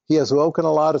disruption, he has woken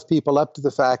a lot of people up to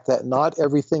the fact that not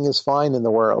everything is fine in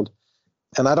the world.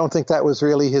 And I don't think that was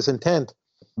really his intent,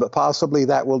 but possibly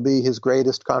that will be his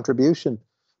greatest contribution.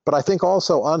 But I think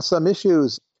also on some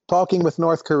issues, talking with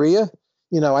North Korea,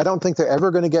 I don't think they're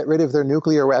ever going to get rid of their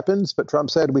nuclear weapons, but Trump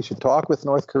said we should talk with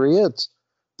North Korea. It's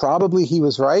probably he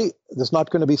was right. There's not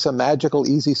going to be some magical,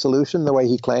 easy solution the way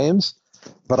he claims,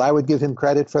 but I would give him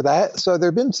credit for that. So there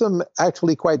have been some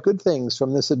actually quite good things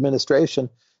from this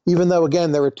administration, even though,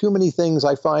 again, there are too many things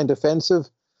I find offensive.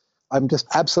 I'm just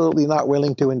absolutely not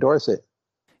willing to endorse it.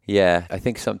 Yeah, I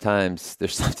think sometimes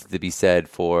there's something to be said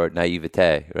for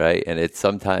naivete, right? And it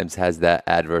sometimes has that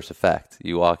adverse effect.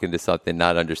 You walk into something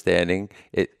not understanding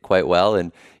it quite well,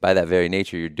 and by that very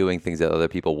nature, you're doing things that other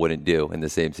people wouldn't do in the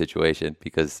same situation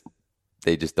because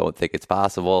they just don't think it's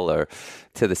possible. Or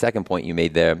to the second point you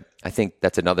made there, I think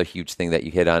that's another huge thing that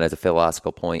you hit on as a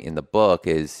philosophical point in the book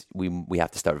is we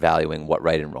have to start valuing what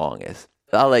right and wrong is.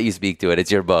 I'll let you speak to it. It's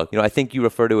your book. I think you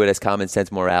refer to it as common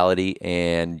sense morality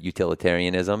and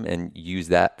utilitarianism and use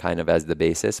that kind of as the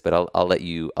basis, but I'll let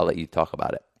you talk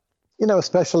about it.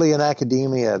 Especially in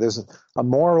academia, there's a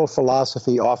moral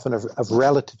philosophy often of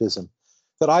relativism,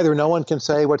 that either no one can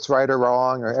say what's right or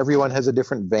wrong, or everyone has a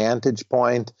different vantage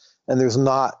point, and there's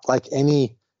not like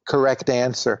any correct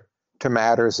answer to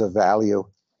matters of value.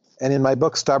 And in my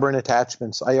book, Stubborn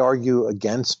Attachments, I argue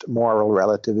against moral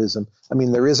relativism. I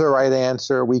mean, there is a right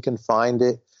answer. We can find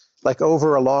it. like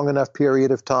over a long enough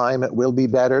period of time, it will be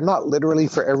better. Not literally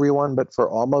for everyone, but for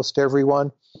almost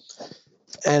everyone.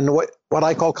 And what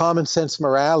I call common sense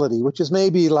morality, which is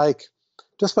maybe like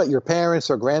just what your parents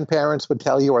or grandparents would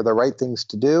tell you are the right things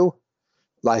to do.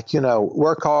 Like,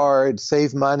 work hard,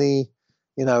 save money,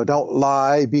 don't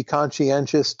lie, be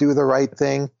conscientious, do the right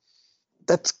thing.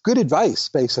 That's good advice,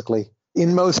 basically,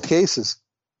 in most cases.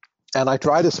 And I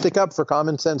try to stick up for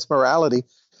common sense morality.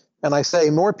 And I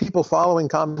say more people following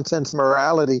common sense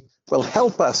morality will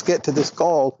help us get to this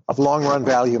goal of long-run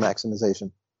value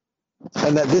maximization.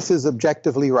 And that this is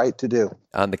objectively right to do.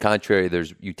 On the contrary,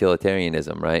 there's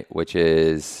utilitarianism, right? Which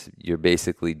is you're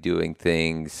basically doing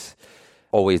things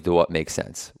always do what makes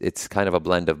sense. It's kind of a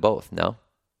blend of both, no?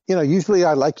 Usually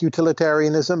I like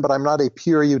utilitarianism, but I'm not a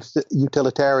pure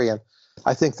utilitarian.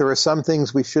 I think there are some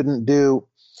things we shouldn't do,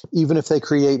 even if they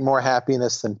create more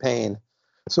happiness than pain.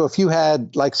 So if you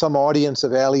had like some audience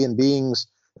of alien beings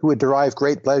who would derive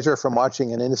great pleasure from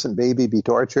watching an innocent baby be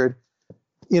tortured,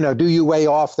 do you weigh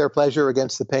off their pleasure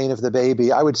against the pain of the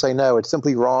baby? I would say no, it's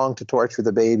simply wrong to torture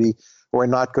the baby. We're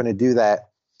not going to do that.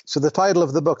 So the title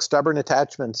of the book, Stubborn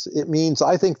Attachments, it means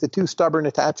I think the two stubborn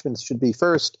attachments should be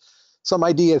first, some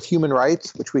idea of human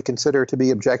rights, which we consider to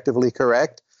be objectively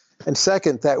correct. And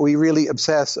second, that we really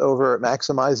obsess over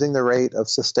maximizing the rate of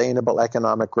sustainable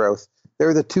economic growth.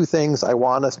 They're the two things I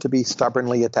want us to be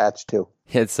stubbornly attached to.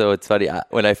 And so it's funny,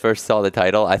 when I first saw the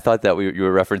title, I thought that you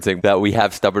were referencing that we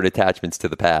have stubborn attachments to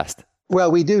the past. Well,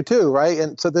 we do too, right?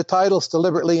 And so the title's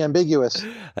deliberately ambiguous.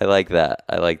 I like that.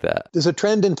 There's a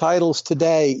trend in titles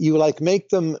today. You make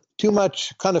them too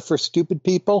much kind of for stupid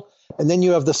people. And then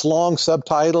you have this long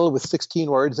subtitle with 16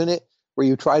 words in it where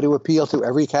you try to appeal to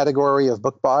every category of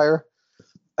book buyer.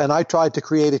 And I tried to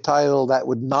create a title that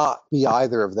would not be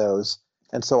either of those.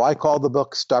 And so I call the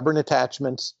book Stubborn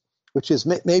Attachments, which is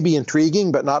maybe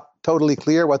intriguing, but not totally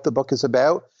clear what the book is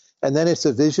about. And then it's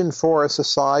a vision for a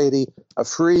society of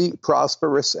free,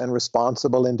 prosperous, and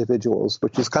responsible individuals,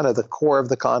 which is kind of the core of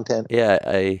the content. Yeah,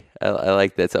 I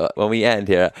like that. So when we end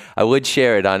here, I would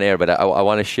share it on air, but I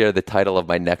want to share the title of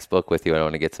my next book with you. I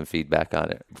want to get some feedback on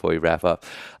it before we wrap up.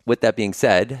 With that being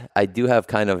said, I do have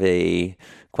kind of a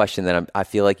question that I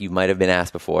feel like you might have been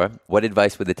asked before. What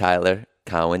advice would the Tyler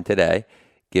Cowen today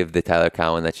give the Tyler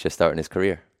Cowen that's just starting his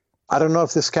career? I don't know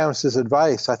if this counts as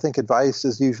advice. I think advice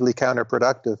is usually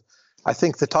counterproductive. I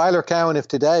think the Tyler Cowen of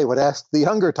today would ask the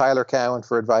younger Tyler Cowen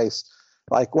for advice.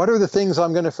 Like, what are the things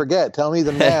I'm going to forget? Tell me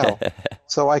them now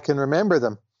so I can remember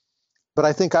them. But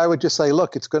I think I would just say,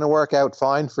 look, it's going to work out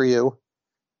fine for you.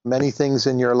 Many things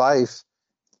in your life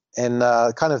and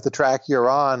kind of the track you're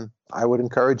on, I would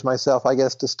encourage myself, I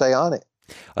guess, to stay on it.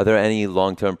 Are there any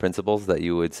long-term principles that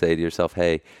you would say to yourself,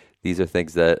 hey, these are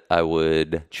things that I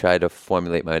would try to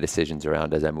formulate my decisions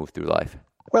around as I move through life?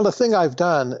 Well, the thing I've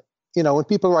done, when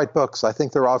people write books, I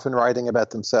think they're often writing about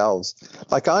themselves.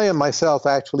 Like I am myself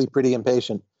actually pretty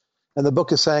impatient. And the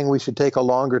book is saying we should take a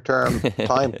longer term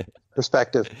time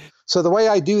perspective. So the way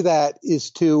I do that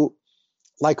is to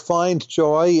find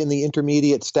joy in the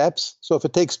intermediate steps. So if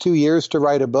it takes 2 years to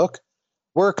write a book,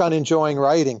 work on enjoying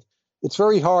writing. It's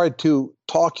very hard to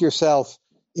talk yourself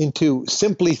into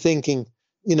simply thinking,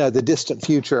 the distant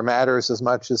future matters as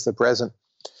much as the present.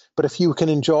 But if you can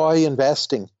enjoy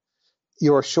investing,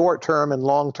 your short-term and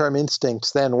long-term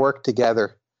instincts then work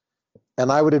together.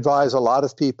 And I would advise a lot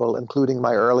of people, including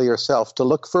my earlier self, to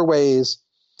look for ways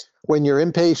when you're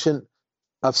impatient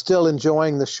of still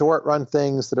enjoying the short-run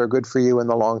things that are good for you in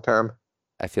the long term.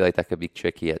 I feel like that could be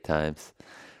tricky at times.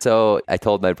 So I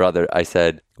told my brother, I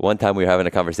said, one time we were having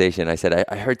a conversation, I said,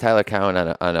 I heard Tyler Cowen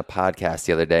on a podcast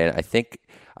the other day, and I think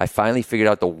I finally figured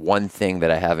out the one thing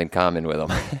that I have in common with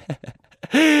him.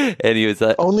 And he was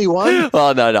like, only one?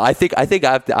 Well, no. I think I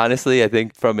have to, honestly, I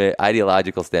think from an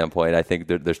ideological standpoint, I think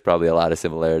there's probably a lot of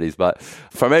similarities, but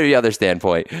from every other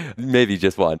standpoint, maybe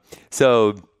just one.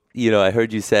 So, I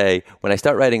heard you say, when I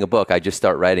start writing a book, I just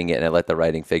start writing it and I let the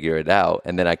writing figure it out.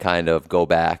 And then I kind of go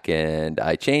back and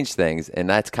I change things. And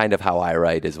that's kind of how I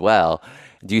write as well.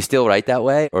 Do you still write that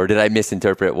way? Or did I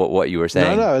misinterpret what you were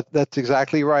saying? No, that's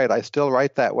exactly right. I still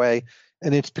write that way.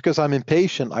 And it's because I'm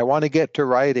impatient. I want to get to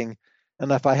writing.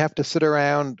 And if I have to sit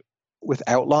around with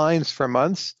outlines for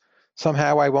months,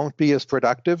 somehow I won't be as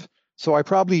productive. So I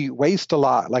probably waste a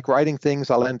lot, like writing things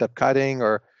I'll end up cutting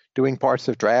or doing parts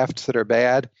of drafts that are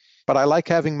bad. But I like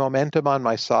having momentum on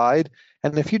my side.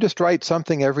 And if you just write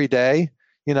something every day,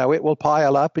 it will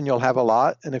pile up and you'll have a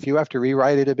lot. And if you have to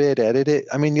rewrite it a bit, edit it,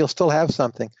 you'll still have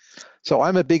something. So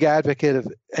I'm a big advocate of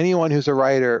anyone who's a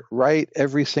writer, write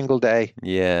every single day.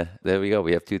 Yeah, there we go.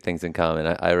 We have two things in common.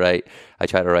 I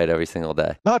try to write every single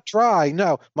day. Not try.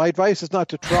 No, my advice is not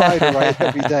to try to write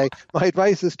every day. My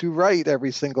advice is to write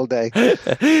every single day.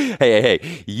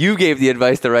 Hey, you gave the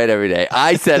advice to write every day.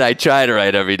 I said I try to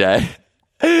write every day.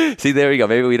 See, there we go.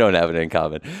 Maybe we don't have it in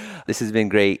common. This has been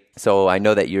great. So I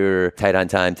know that you're tight on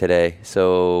time today.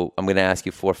 So I'm going to ask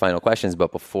you four final questions.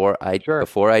 But Sure.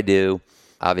 before I do,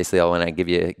 obviously I want to give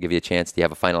you a chance. Do you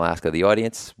have a final ask of the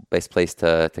audience? Best place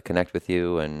to connect with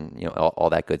you and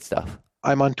all that good stuff.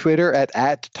 I'm on Twitter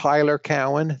at Tyler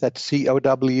Cowen. That's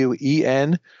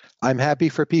Cowen. I'm happy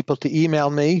for people to email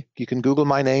me. You can Google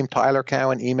my name, Tyler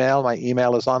Cowen email. My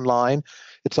email is online.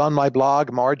 It's on my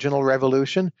blog, Marginal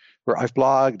Revolution, where I've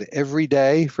blogged every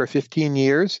day for 15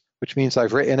 years, which means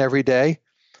I've written every day.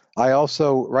 I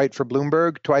also write for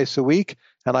Bloomberg twice a week,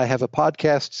 and I have a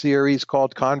podcast series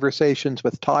called Conversations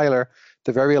with Tyler.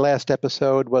 The very last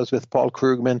episode was with Paul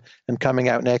Krugman, and coming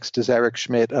out next is Eric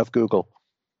Schmidt of Google.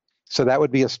 So that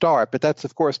would be a start, but that's,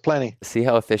 of course, plenty. See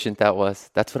how efficient that was?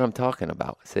 That's what I'm talking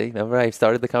about. See, remember I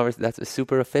started the conversation? That's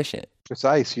super efficient.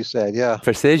 Precise, you said, yeah.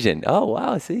 Precision. Oh,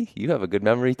 wow. See, you have a good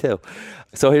memory too.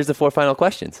 So here's the four final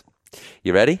questions.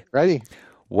 You ready? Ready.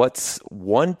 What's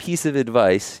one piece of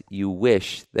advice you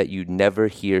wish that you'd never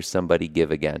hear somebody give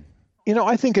again?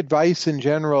 I think advice in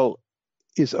general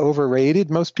is overrated.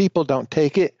 Most people don't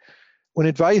take it. When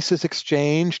advice is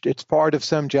exchanged, it's part of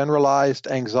some generalized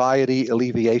anxiety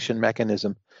alleviation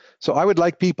mechanism. So I would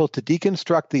like people to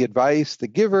deconstruct the advice, the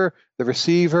giver, the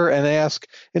receiver, and ask,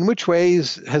 in which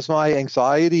ways has my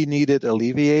anxiety needed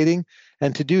alleviating?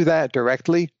 And to do that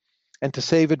directly, and to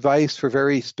save advice for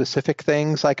very specific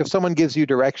things. Like if someone gives you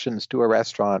directions to a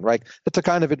restaurant, right? That's a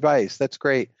kind of advice. That's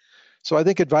great. So I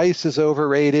think advice is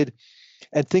overrated.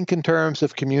 And think in terms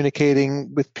of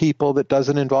communicating with people that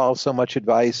doesn't involve so much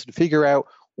advice and figure out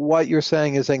what you're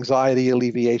saying is anxiety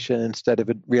alleviation instead of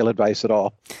real advice at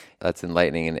all. That's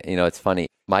enlightening. And, it's funny.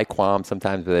 My qualm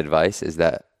sometimes with advice is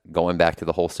that going back to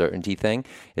the whole certainty thing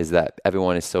is that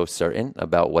everyone is so certain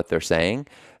about what they're saying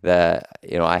that,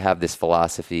 I have this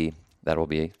philosophy that we'll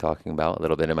be talking about a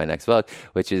little bit in my next book,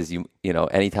 which is,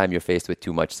 anytime you're faced with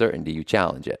too much certainty, you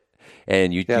challenge it.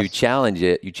 And you challenge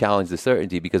it, you challenge the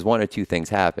certainty because one or two things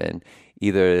happen.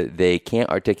 Either they can't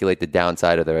articulate the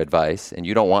downside of their advice, and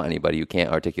you don't want anybody who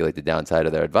can't articulate the downside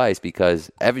of their advice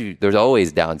because there's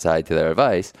always downside to their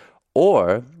advice,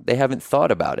 or they haven't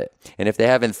thought about it. And if they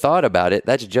haven't thought about it,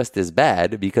 that's just as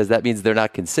bad because that means they're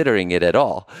not considering it at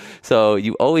all. So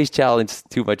you always challenge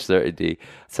too much certainty.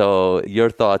 So your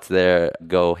thoughts there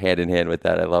go hand in hand with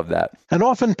that. I love that. And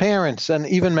often parents and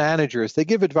even managers, they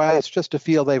give advice just to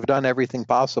feel they've done everything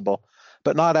possible,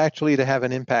 but not actually to have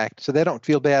an impact. So they don't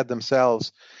feel bad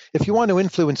themselves. If you want to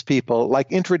influence people, like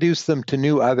introduce them to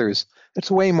new others, it's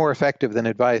way more effective than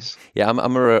advice. Yeah,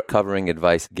 I'm a recovering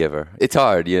advice giver. It's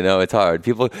hard, it's hard.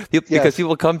 Because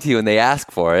people come to you and they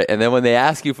ask for it. And then when they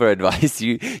ask you for advice,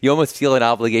 you almost feel an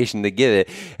obligation to give it.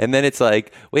 And then it's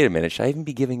like, wait a minute, should I even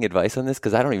be giving advice on this?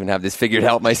 Because I don't even have this figured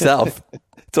out myself.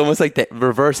 It's almost like the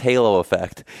reverse halo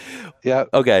effect. Yeah.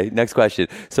 Okay, next question.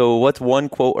 So what's one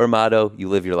quote or motto you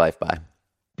live your life by?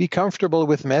 Be comfortable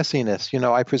with messiness.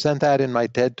 I present that in my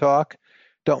TED Talk.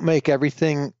 Don't make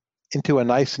everything into a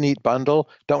nice, neat bundle.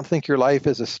 Don't think your life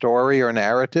is a story or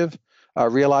narrative.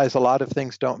 Realize a lot of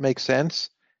things don't make sense.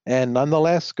 And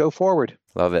nonetheless, go forward.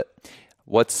 Love it.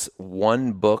 What's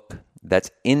one book that's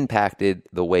impacted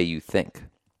the way you think?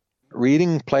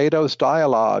 Reading Plato's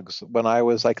dialogues when I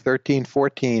was like 13,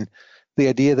 14, the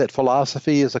idea that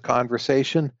philosophy is a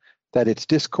conversation, that it's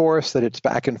discourse, that it's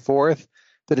back and forth,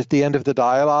 that at the end of the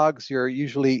dialogues, you're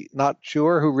usually not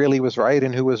sure who really was right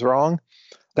and who was wrong.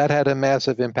 That had a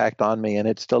massive impact on me, and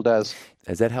it still does.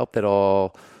 Has that helped at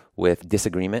all with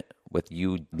disagreement, with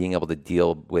you being able to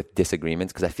deal with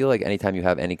disagreements? Because I feel like anytime you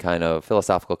have any kind of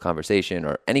philosophical conversation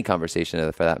or any conversation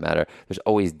for that matter, there's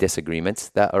always disagreements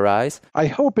that arise. I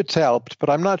hope it's helped, but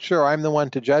I'm not sure I'm the one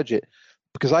to judge it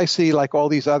because I see like all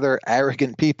these other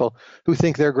arrogant people who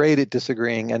think they're great at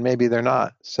disagreeing, and maybe they're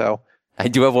not. So I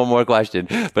do have one more question,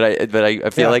 but I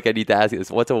feel like I need to ask you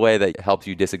this. What's a way that helps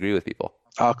you disagree with people?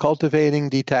 Cultivating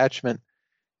detachment.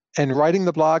 And writing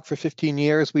the blog for 15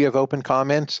 years, we have open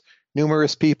comments.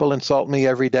 Numerous people insult me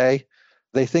every day.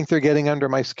 They think they're getting under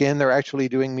my skin. They're actually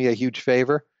doing me a huge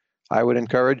favor. I would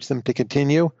encourage them to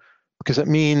continue because it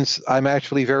means I'm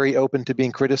actually very open to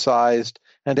being criticized.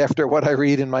 And after what I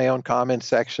read in my own comment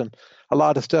section, a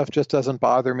lot of stuff just doesn't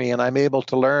bother me. And I'm able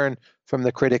to learn from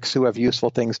the critics who have useful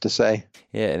things to say.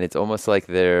 Yeah, and it's almost like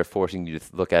they're forcing you to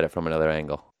look at it from another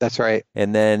angle. That's right.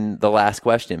 And then the last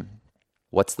question.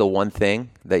 What's the one thing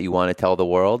that you want to tell the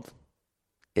world?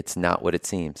 It's not what it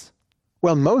seems.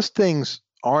 Well, most things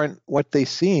aren't what they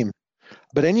seem,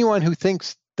 but anyone who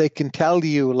thinks they can tell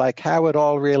you like how it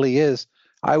all really is,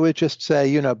 I would just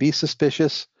say, be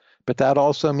suspicious, but that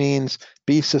also means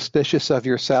be suspicious of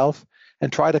yourself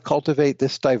and try to cultivate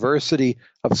this diversity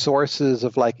of sources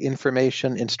of like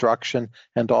information, instruction,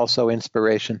 and also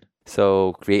inspiration.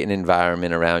 So create an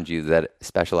environment around you that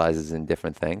specializes in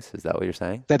different things. Is that what you're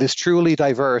saying? That is truly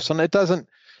diverse. And I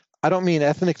don't mean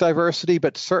ethnic diversity,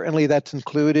 but certainly that's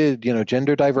included,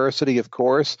 gender diversity, of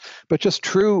course, but just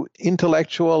true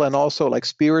intellectual and also like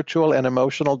spiritual and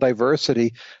emotional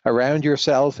diversity around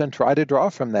yourself, and try to draw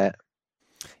from that.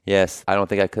 Yes, I don't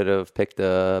think I could have picked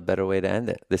a better way to end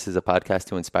it. This is a podcast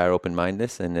to inspire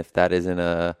open-mindedness, and if that isn't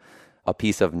a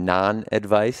piece of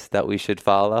non-advice that we should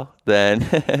follow, then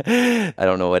I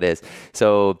don't know what is.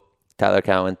 So Tyler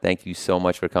Cowen, thank you so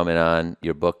much for coming on.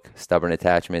 Your book, Stubborn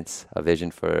Attachments, A Vision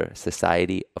for a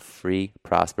Society of Free,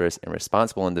 Prosperous, and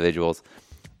Responsible Individuals,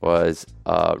 was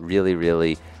a really,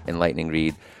 really enlightening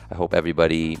read. I hope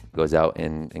everybody goes out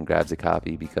and grabs a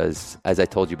copy, because as I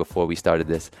told you before we started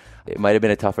this, it might have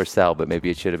been a tougher sell, but maybe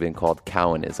it should have been called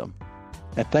Cowenism.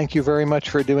 And thank you very much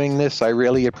for doing this. I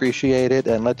really appreciate it,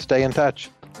 and let's stay in touch.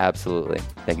 Absolutely.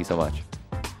 Thank you so much.